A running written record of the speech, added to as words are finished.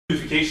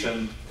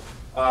unification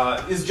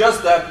is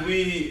just that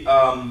we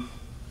want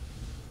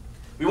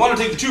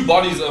to take the two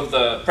bodies of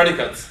the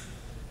predicates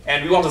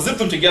and we want to zip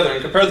them together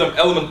and compare them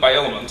element by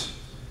element,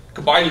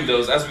 combining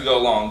those as we go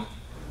along.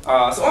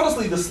 So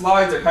honestly, the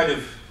slides are kind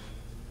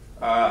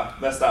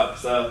of messed up.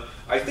 So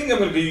I think I'm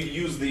going to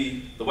use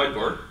the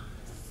whiteboard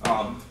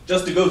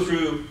just to go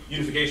through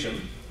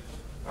unification.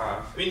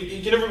 I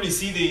mean, can everybody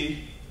see the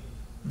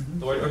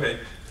whiteboard? Okay.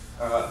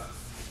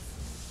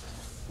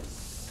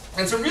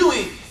 And so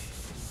really,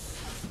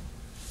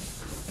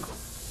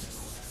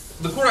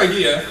 the core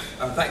idea,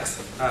 thanks,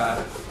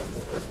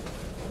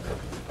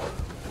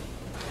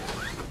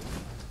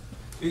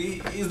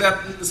 is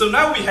that, so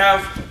now we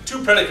have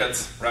two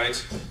predicates, right,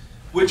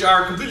 which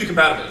are completely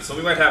compatible. So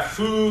we might have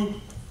foo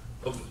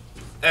of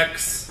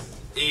x,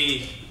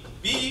 a,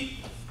 b,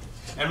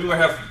 and we might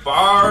have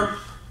bar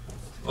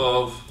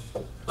of,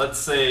 let's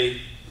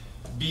say,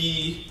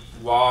 b,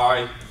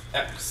 y,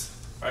 x,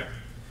 right?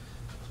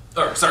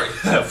 Or, sorry,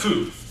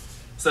 foo.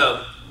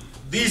 So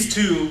these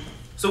two,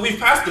 so we've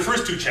passed the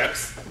first two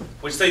checks,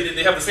 which say that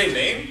they have the same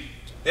name,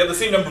 they have the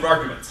same number of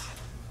arguments.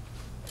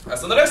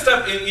 So the next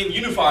step in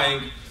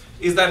unifying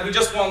is that we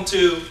just want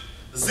to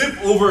zip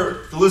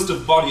over the list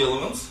of body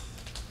elements,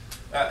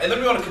 and then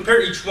we want to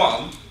compare each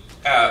one.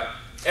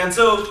 And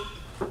so,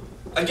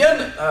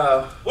 again,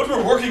 what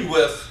we're working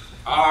with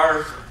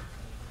are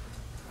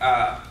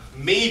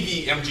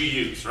maybe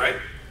MGUs, right?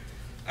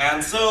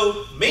 And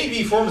so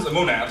maybe forms a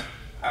monad.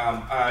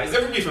 Is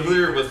everybody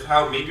familiar with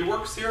how maybe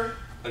works here?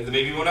 Like the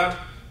maybe monad?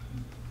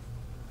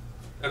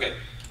 Okay.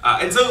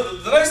 And so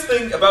the nice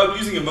thing about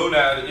using a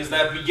monad is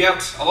that we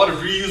get a lot of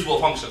reusable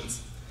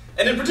functions.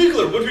 And in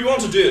particular, what we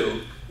want to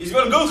do is we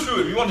want to go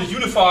through it, we want to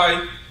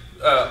unify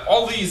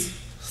all these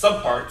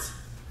subparts,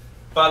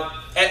 but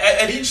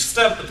at each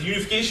step, the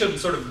unification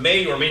sort of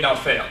may or may not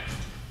fail.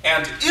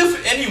 And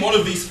if any one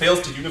of these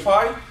fails to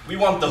unify, we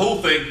want the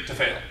whole thing to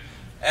fail.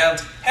 And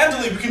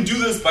handily, we can do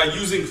this by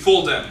using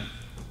fold-m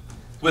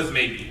with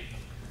maybe.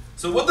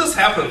 So what this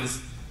happens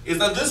is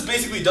that this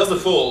basically does a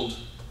fold,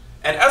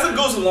 and as it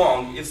goes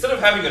along, instead of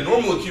having a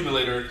normal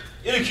accumulator,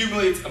 it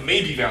accumulates a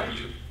maybe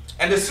value.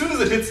 And as soon as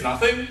it hits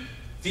nothing,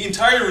 the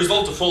entire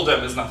result of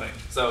fold-m is nothing.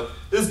 So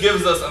this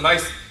gives us a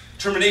nice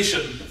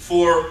termination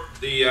for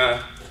the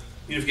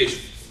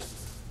unification.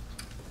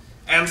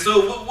 And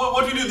so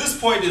what we do at this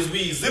point is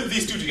we zip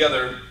these two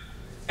together,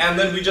 and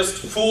then we just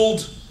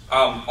fold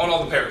on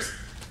all the pairs.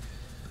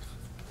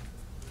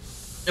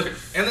 Okay,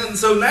 and then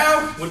so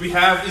now what we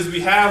have is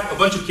we have a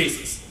bunch of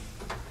cases.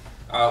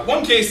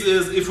 One case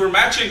is if we're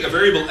matching a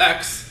variable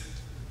x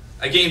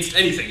against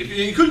anything.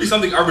 It could be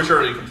something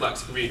arbitrarily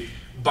complex. It could be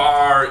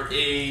bar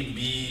a,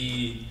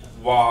 b,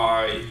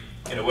 y,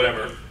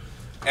 whatever.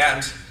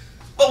 And,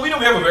 well, we know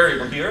we have a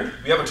variable here.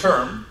 We have a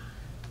term.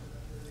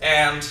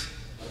 And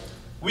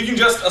we can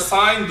just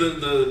assign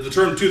the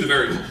term to the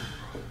variable.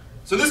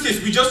 So in this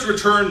case, we just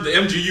return the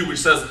MGU, which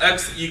says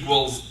x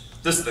equals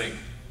this thing.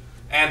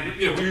 And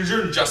we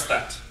return just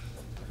that.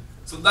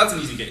 So that's an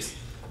easy case.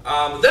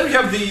 Then we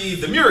have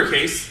the mirror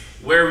case,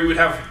 where we would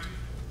have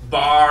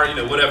bar,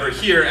 whatever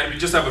here, and we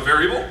just have a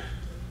variable.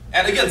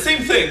 And again,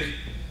 same thing.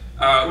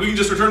 We can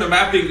just return a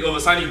mapping of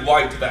assigning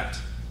y to that.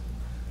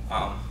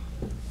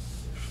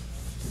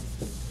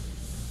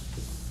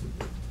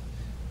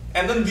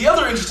 And then the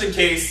other interesting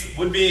case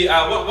would be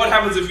what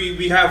happens if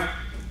we have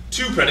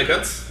two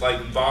predicates,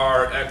 like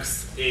bar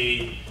x,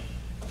 a,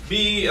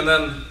 b, and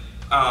then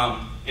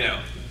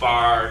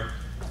bar,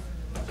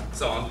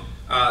 so on.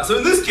 So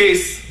in this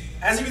case,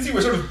 as you can see,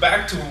 we're sort of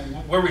back to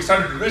where we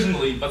started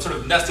originally, but sort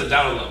of nested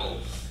down a level.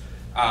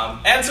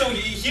 And so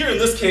here in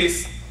this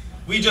case,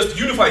 we just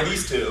unify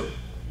these two,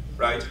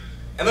 right?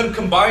 And then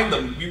combine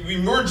them. We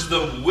merge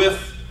them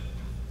with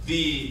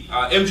the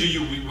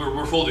MGU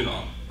we're folding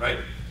on, right?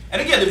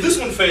 And again, if this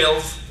one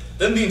fails,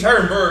 then the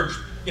entire merge,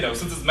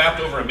 since it's mapped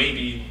over a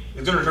maybe,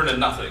 is going to return a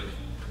nothing.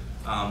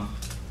 And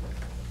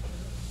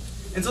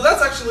so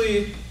that's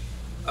actually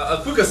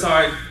a quick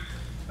aside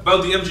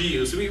about the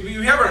MGU. So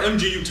we have our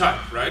MGU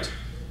type, right?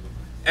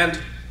 And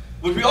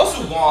what we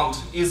also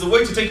want is a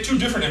way to take two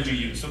different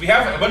MGUs. So we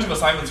have a bunch of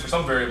assignments for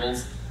some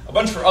variables, a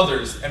bunch for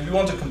others, and we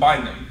want to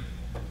combine them,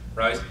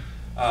 right?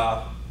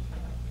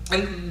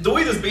 And the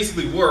way this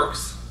basically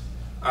works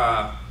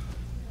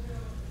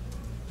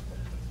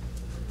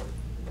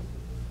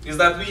is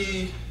that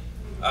we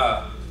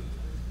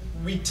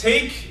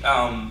take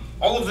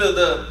all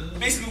of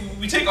basically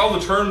we take all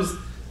the terms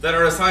that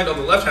are assigned on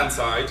the left-hand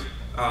side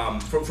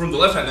from the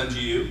left-hand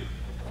MGU,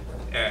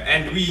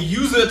 and we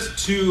use it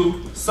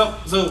to so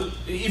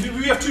if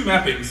we have two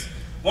mappings,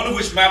 one of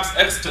which maps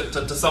x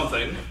to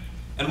something,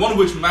 and one of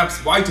which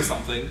maps y to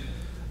something,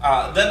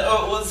 then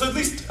so at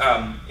least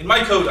in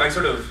my code I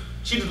sort of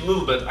cheated a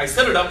little bit. I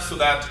set it up so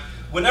that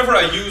whenever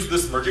I use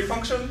this merging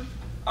function,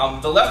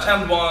 the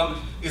left-hand one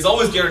is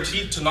always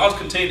guaranteed to not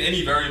contain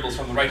any variables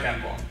from the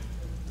right-hand one,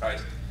 right?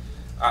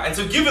 And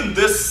so given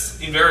this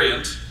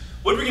invariant,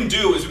 what we can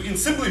do is we can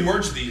simply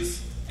merge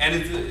these, and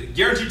it's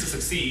guaranteed to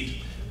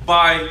succeed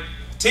by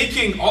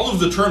taking all of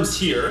the terms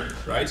here,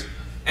 right,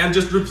 and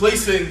just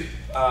replacing,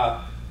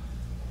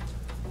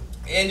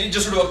 and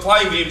just sort of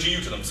applying the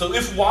MGU to them. So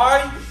if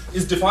y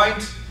is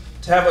defined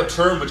to have a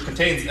term which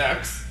contains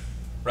x,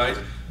 right,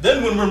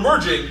 then when we're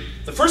merging,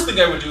 the first thing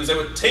I would do is I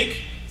would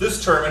take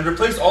this term and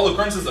replace all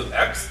occurrences of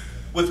x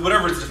with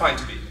whatever it's defined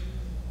to be,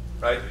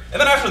 right? And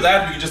then after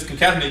that, we can just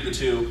concatenate the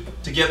two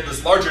to get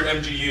this larger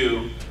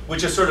MGU,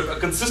 which is sort of a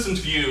consistent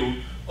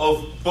view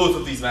of both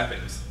of these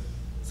mappings.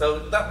 So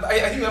that,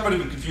 I think that might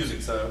have been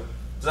confusing. So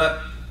does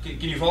that,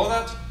 can you follow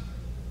that?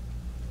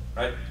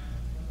 Right?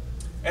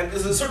 And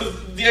this is sort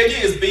of, the idea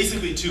is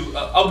basically to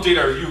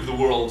update our view of the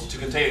world to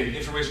contain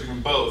information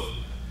from both.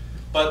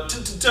 But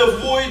to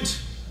avoid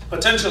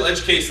potential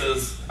edge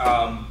cases,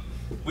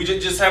 we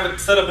just have it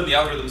set up in the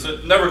algorithm so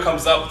it never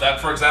comes up that,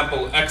 for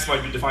example, x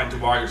might be defined to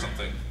y or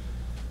something.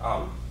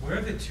 Where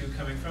are the two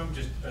coming from?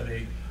 Just are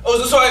they?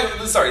 Oh,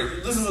 sorry.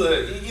 This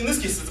is in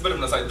this case it's a bit of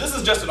an aside. This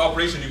is just an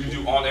operation you can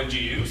do on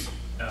MGUs.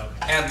 Oh,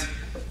 okay. And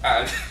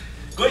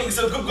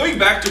going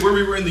back to where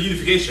we were in the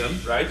unification,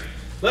 right?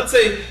 Let's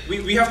say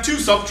we have two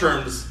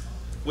subterms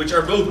which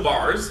are both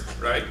bars,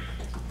 right?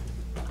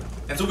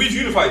 And so we've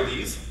unified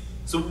these.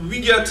 So we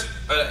get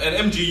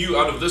an MGU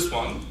out of this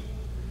one.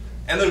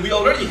 And then we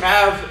already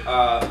have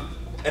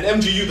an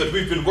MGU that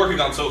we've been working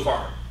on so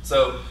far.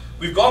 So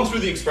we've gone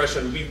through the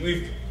expression.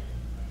 We've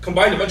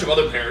combined a bunch of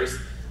other pairs.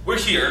 We're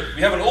here.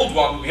 We have an old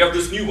one. We have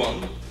this new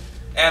one.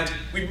 And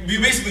we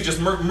basically just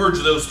merge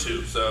those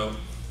two. So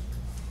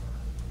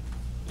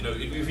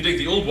if you take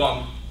the old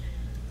one,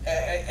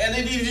 and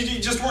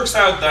it just works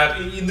out that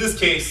in this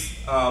case,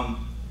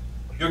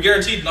 you're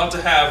guaranteed not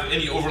to have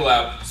any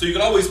overlap. So you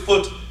can always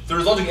put the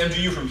resulting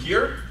MGU from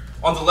here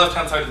on the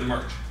left-hand side of the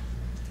merge.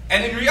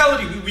 And in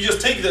reality, we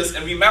just take this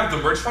and we map the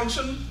merge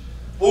function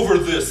over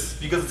this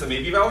because it's a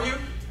maybe value,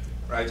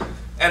 right?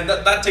 And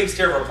that takes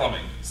care of our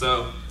plumbing.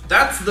 So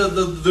that's the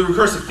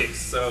recursive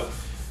case. So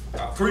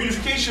for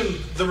unification,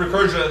 the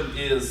recursion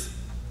is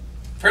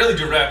fairly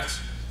direct,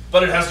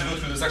 but it has to go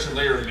through this extra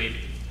layer of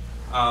maybe.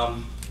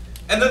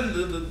 And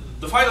then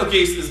the final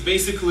case is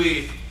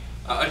basically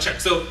a check.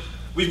 So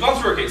we've gone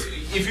through our case.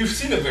 If you've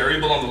seen a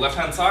variable on the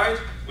left-hand side,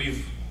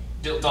 we've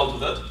dealt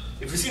with it.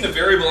 If we've seen a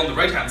variable on the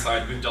right-hand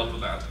side, we've dealt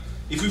with that.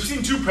 If we've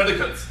seen two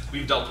predicates,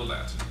 we've dealt with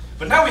that.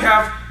 But now we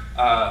have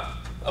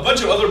a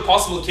bunch of other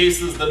possible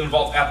cases that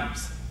involve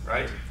atoms,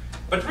 right?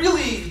 But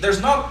really,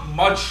 there's not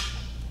much.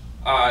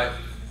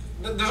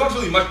 There's not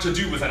really much to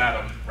do with an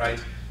atom,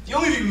 right? The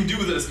only thing you can do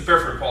with it is compare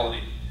for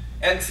equality.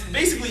 And so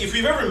basically, if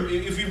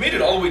we've made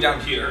it all the way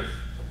down here,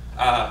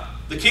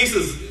 the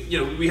cases,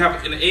 we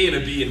have an A and a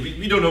B, and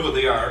we don't know what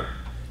they are.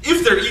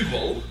 If they're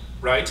equal,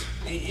 right?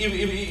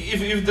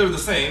 If they're the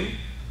same,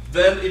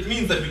 then it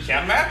means that we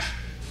can match.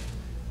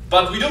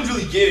 But we don't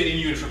really gain any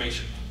new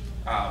information.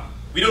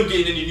 We don't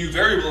gain any new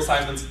variable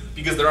assignments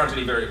because there aren't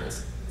any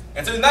variables.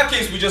 And so in that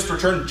case, we just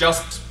return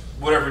just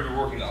whatever we're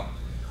working on.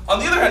 On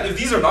the other hand, if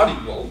these are not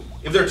equal,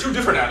 if they're two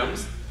different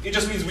atoms, it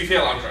just means we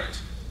fail outright.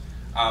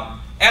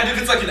 And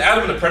if it's like an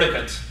atom and a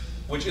predicate,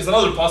 which is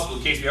another possible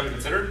case we haven't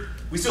considered,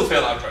 we still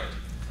fail outright.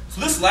 So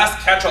this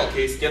last catch-all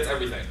case gets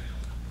everything.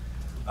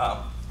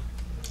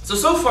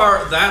 So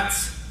far,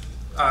 that's,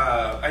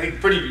 I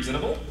think, pretty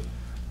reasonable.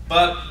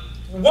 But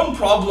one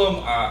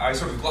problem I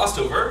sort of glossed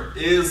over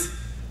is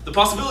the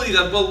possibility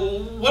that, well,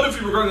 what if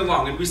we were going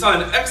along and we saw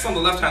an x on the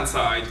left-hand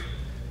side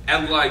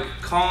and like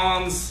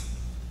cons,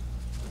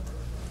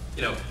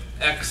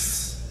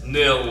 x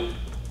nil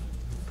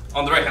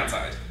on the right-hand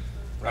side,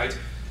 right?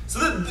 So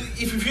that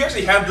if you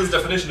actually had this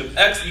definition of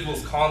x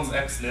equals cons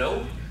x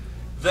nil,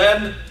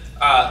 then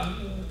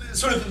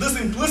sort of this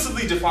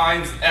implicitly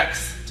defines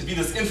x to be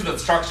this infinite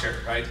structure,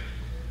 right?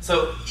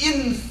 So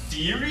in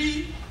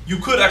theory, you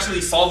could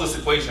actually solve this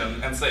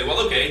equation and say, well,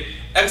 okay,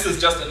 x is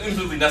just an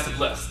infinitely nested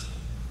list,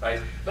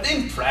 right? But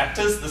in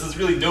practice, this is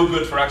really no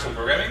good for actual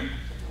programming.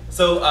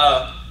 So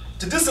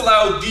to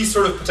disallow these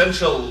sort of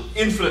potential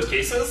infinite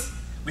cases,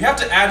 we have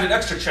to add an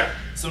extra check.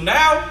 So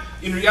now,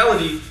 in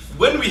reality,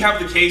 when we have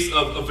the case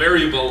of a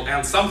variable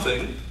and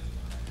something,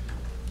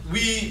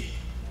 we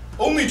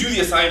only do the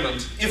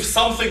assignment if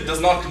something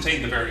does not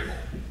contain the variable,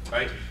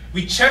 right?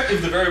 We check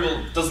if the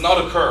variable does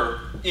not occur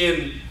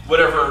in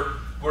whatever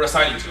we're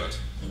assigning to it.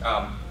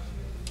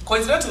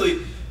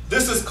 Coincidentally,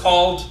 this is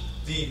called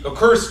the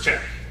occurs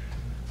check.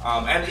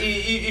 And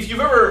if you've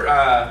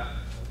ever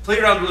played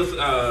around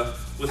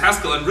with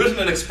Haskell and written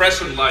an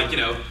expression like,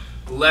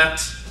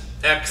 let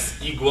x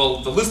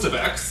equal the list of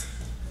x,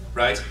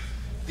 right?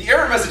 The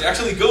error message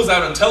actually goes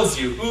out and tells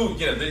you, ooh,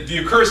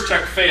 the occurs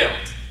check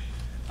failed.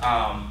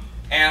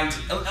 And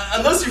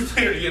unless you've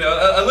played,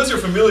 unless you're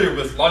familiar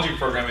with logic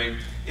programming,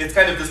 it's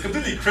kind of this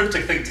completely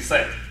cryptic thing to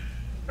say,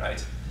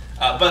 right?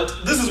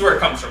 But this is where it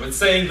comes from. It's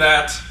saying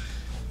that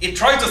it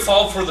tried to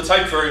solve for the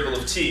type variable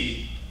of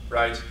t,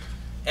 right?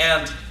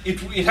 And it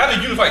had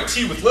to unify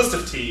t with list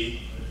of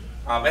t,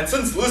 and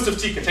since list of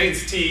t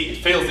contains t,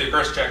 it fails the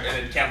occurs check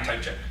and it can't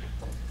type check.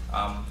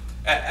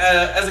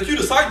 As a cute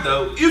aside,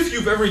 though, if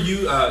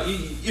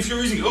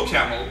you're using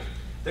OCaml,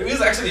 there is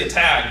actually a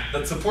tag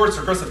that supports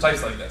recursive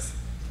types like this.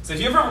 So if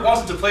you ever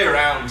wanted to play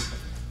around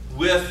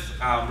with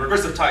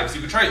recursive types,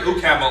 you could try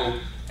OCaml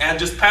and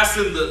just pass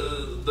in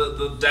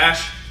the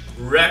dash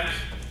rec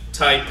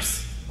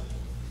types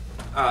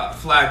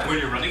flag when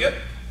you're running it.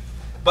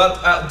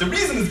 But the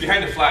reason it's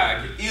behind a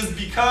flag is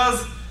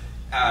because,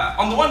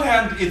 on the one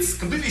hand, it's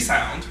completely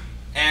sound,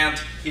 and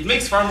it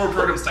makes far more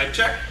programs type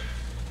check,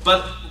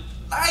 but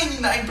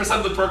 99%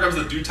 of the programs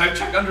that do type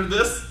check under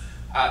this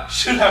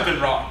should have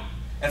been wrong.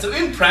 And so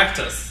in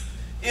practice,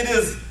 it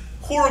is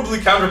horribly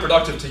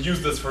counterproductive to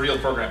use this for real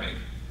programming.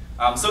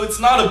 So it's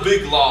not a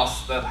big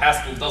loss that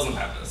Haskell doesn't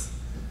have this.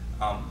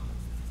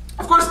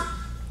 Of course,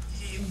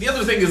 the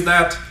other thing is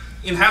that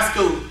in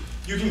Haskell,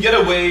 you can get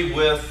away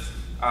with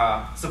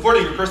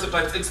supporting recursive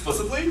types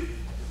explicitly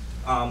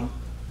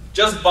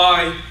just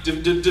by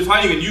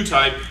defining a new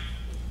type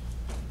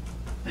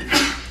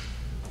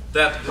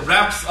that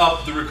wraps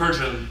up the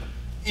recursion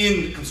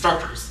in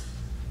constructors.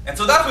 And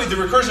so that way the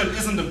recursion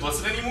isn't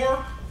implicit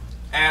anymore,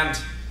 and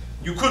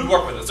you could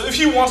work with it. So if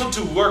you wanted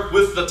to work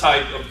with the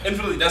type of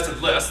infinitely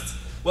nested lists,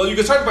 well, you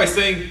could start by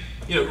saying,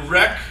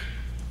 rec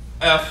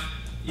f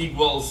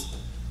equals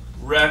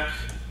rec,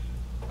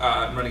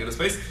 I'm running out of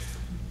space,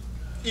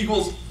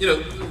 equals,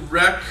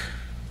 rec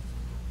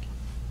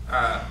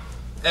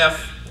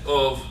f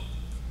of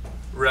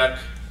rec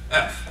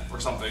f or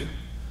something.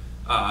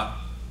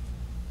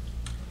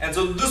 And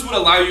so this would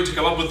allow you to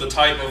come up with the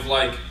type of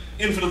like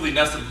infinitely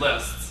nested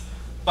lists,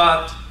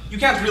 but you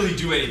can't really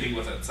do anything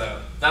with it,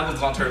 so that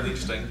one's not terribly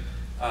interesting.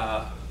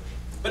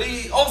 But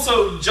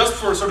also, just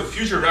for sort of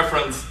future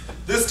reference,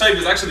 this type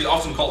is actually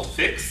often called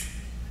fix.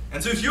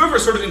 And so if you ever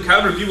sort of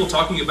encounter people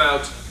talking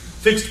about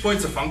fixed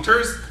points of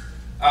functors,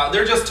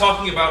 they're just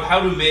talking about how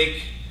to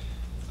make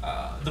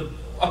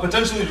a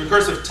potentially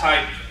recursive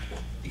type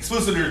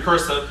explicitly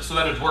recursive so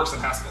that it works in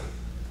Haskell.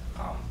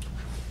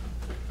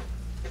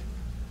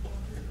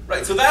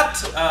 Right, so that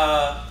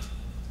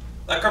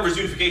covers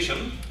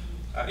unification.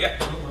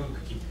 Yeah? One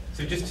quickie.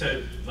 So just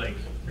to like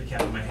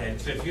recap in my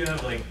head, so if you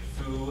have like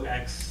foo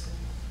x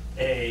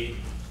a,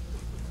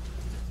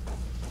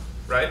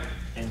 right,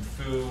 and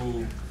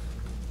foo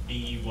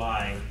b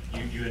y,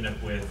 you end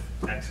up with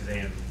x is a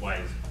and y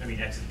is, I mean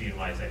x is b and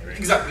y is a, right?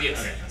 Exactly,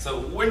 yes. Okay. So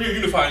when you're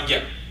unifying,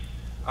 yeah.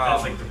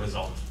 That's like the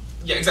result.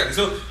 Yeah, exactly.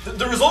 So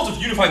the result of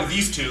unifying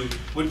these two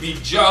would be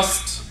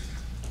just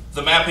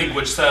the mapping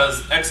which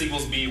says x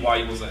equals b,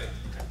 y equals a.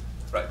 Okay.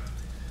 Right.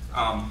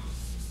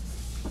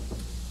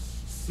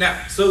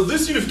 Now, so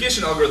this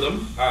unification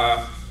algorithm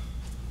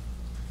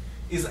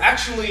is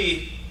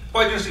actually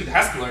quite interesting to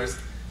Haskellers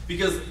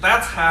because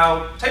that's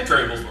how type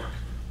variables work.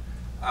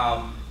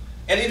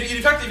 And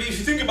in fact, if you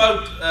think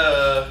about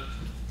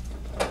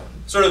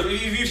sort of,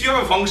 if you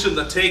have a function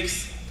that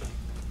takes,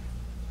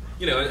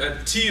 a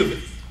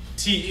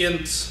t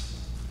int,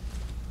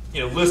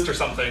 list or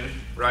something,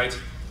 right?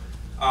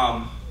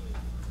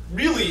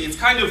 Really, it's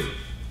kind of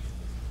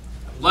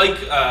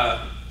like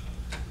a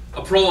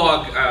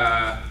Prolog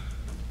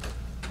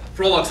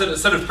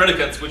set of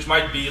predicates, which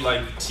might be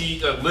like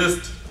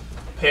list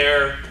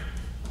pair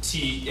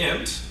t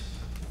int,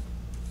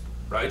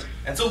 right?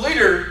 And so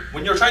later,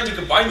 when you're trying to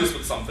combine this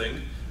with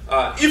something,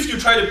 if you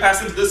try to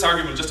pass into this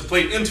argument just a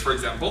plain int, for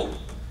example,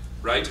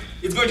 right,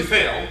 it's going to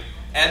fail.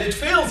 And it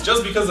fails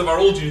just because of our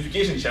old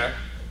unification check,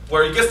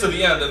 where it gets to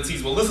the end and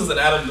sees, well, this is an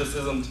atom, this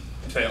isn't,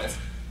 it fails.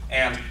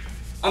 And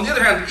on the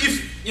other hand,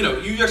 if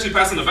you actually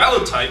pass in a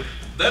valid type,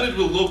 then it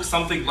will look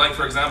something like,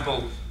 for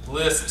example,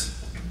 list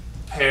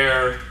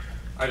pair,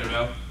 I don't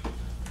know,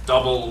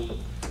 double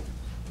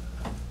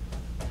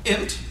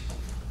int.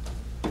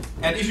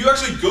 And if you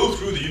actually go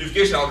through the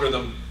unification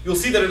algorithm, you'll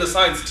see that it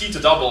assigns t to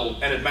double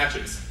and it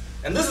matches.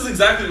 And this is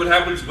exactly what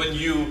happens when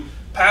you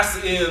pass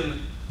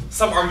in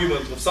some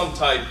argument of some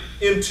type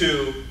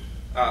into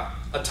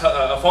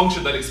a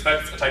function that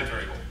expects a type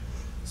variable.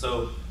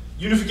 So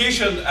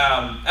unification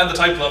at the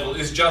type level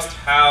is just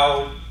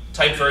how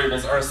type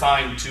variables are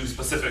assigned to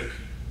specific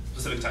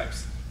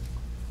types.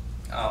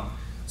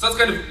 So that's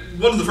kind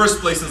of one of the first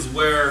places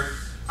where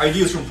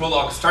ideas from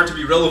Prolog start to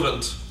be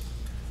relevant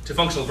to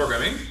functional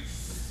programming.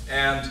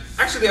 And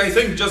actually, I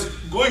think just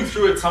going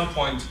through at some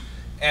point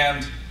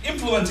and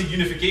implementing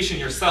unification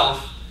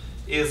yourself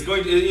is a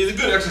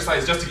good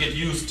exercise just to get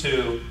used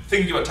to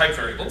thinking about type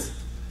variables.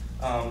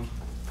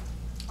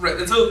 Right,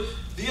 and so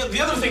the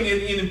other thing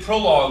in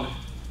Prolog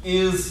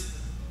is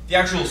the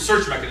actual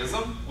search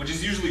mechanism, which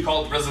is usually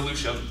called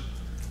resolution,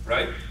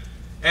 right?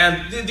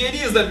 And the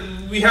idea is that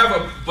we have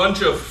a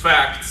bunch of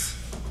facts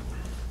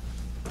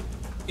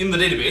in the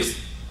database,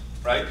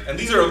 right? And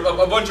these are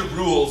a bunch of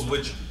rules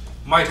which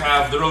might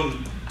have their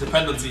own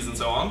dependencies and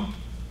so on.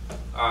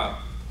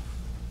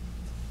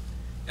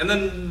 And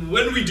then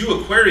when we do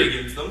a query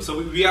against them,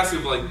 so we ask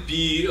if like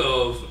b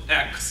of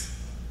x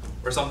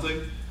or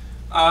something.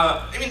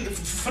 I mean,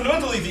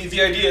 fundamentally,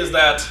 the idea is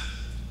that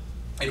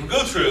it would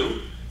go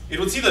through, it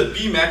would see that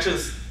b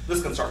matches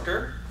this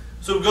constructor,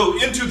 so it would go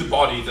into the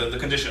body, the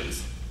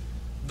conditions.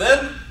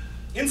 Then,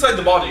 inside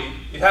the body,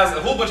 it has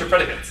a whole bunch of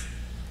predicates.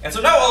 And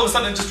so now all of a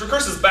sudden it just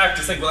recurses back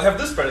to saying, well, I have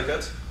this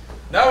predicate.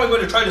 Now I'm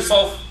going to try to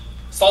solve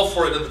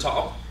for it at the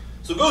top.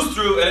 So it goes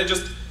through and it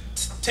just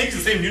takes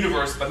the same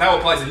universe, but now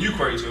applies a new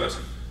query to it,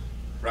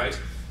 right?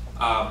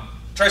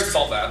 Tries to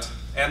solve that,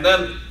 and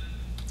then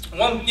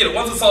once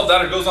it's solved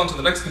that, it goes on to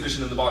the next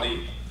condition in the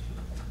body.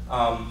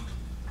 And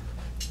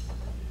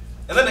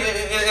then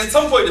at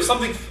some point, if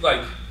something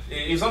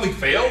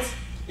fails,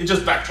 it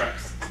just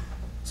backtracks.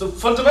 So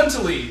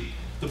fundamentally,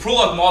 the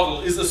Prolog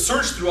model is a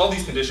search through all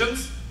these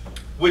conditions,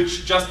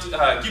 which just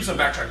keeps on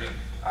backtracking.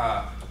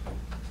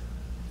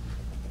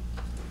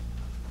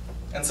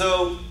 And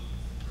so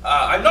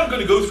I'm not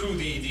going to go through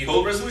the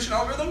whole resolution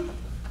algorithm,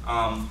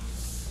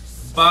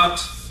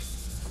 but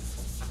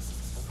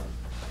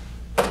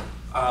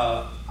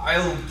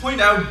I'll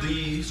point out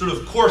the sort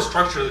of core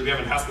structure that we have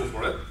in Haskell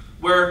for it,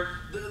 where,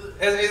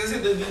 as I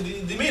said,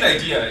 the main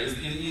idea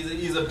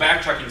is a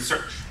backtracking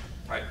search,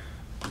 right?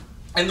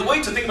 And the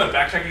way to think about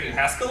backtracking in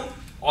Haskell,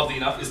 oddly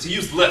enough, is to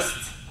use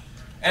lists.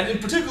 And in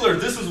particular,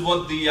 this is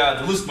what the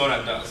list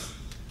monad does.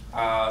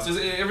 So is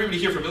everybody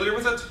here familiar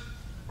with it?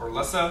 Or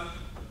less so?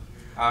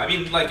 I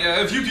mean, like,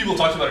 a few people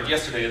talked about it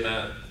yesterday in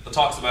the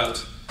talks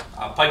about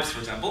pipes, for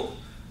example.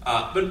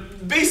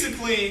 But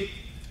basically,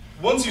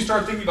 once you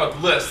start thinking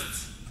about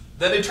lists,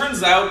 then it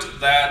turns out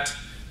that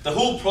the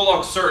whole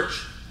Prolog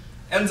search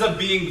ends up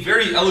being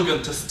very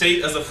elegant to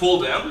state as a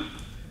fold M,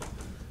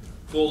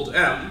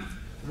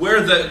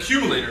 where the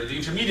accumulator, the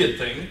intermediate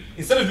thing,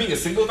 instead of being a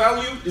single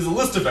value, is a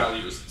list of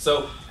values.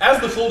 So as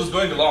the fold is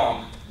going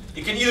along,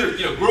 it can either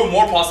grow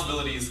more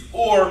possibilities,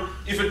 or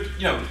if it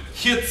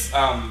hits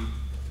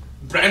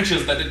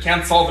branches that it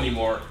can't solve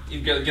anymore,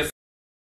 it gets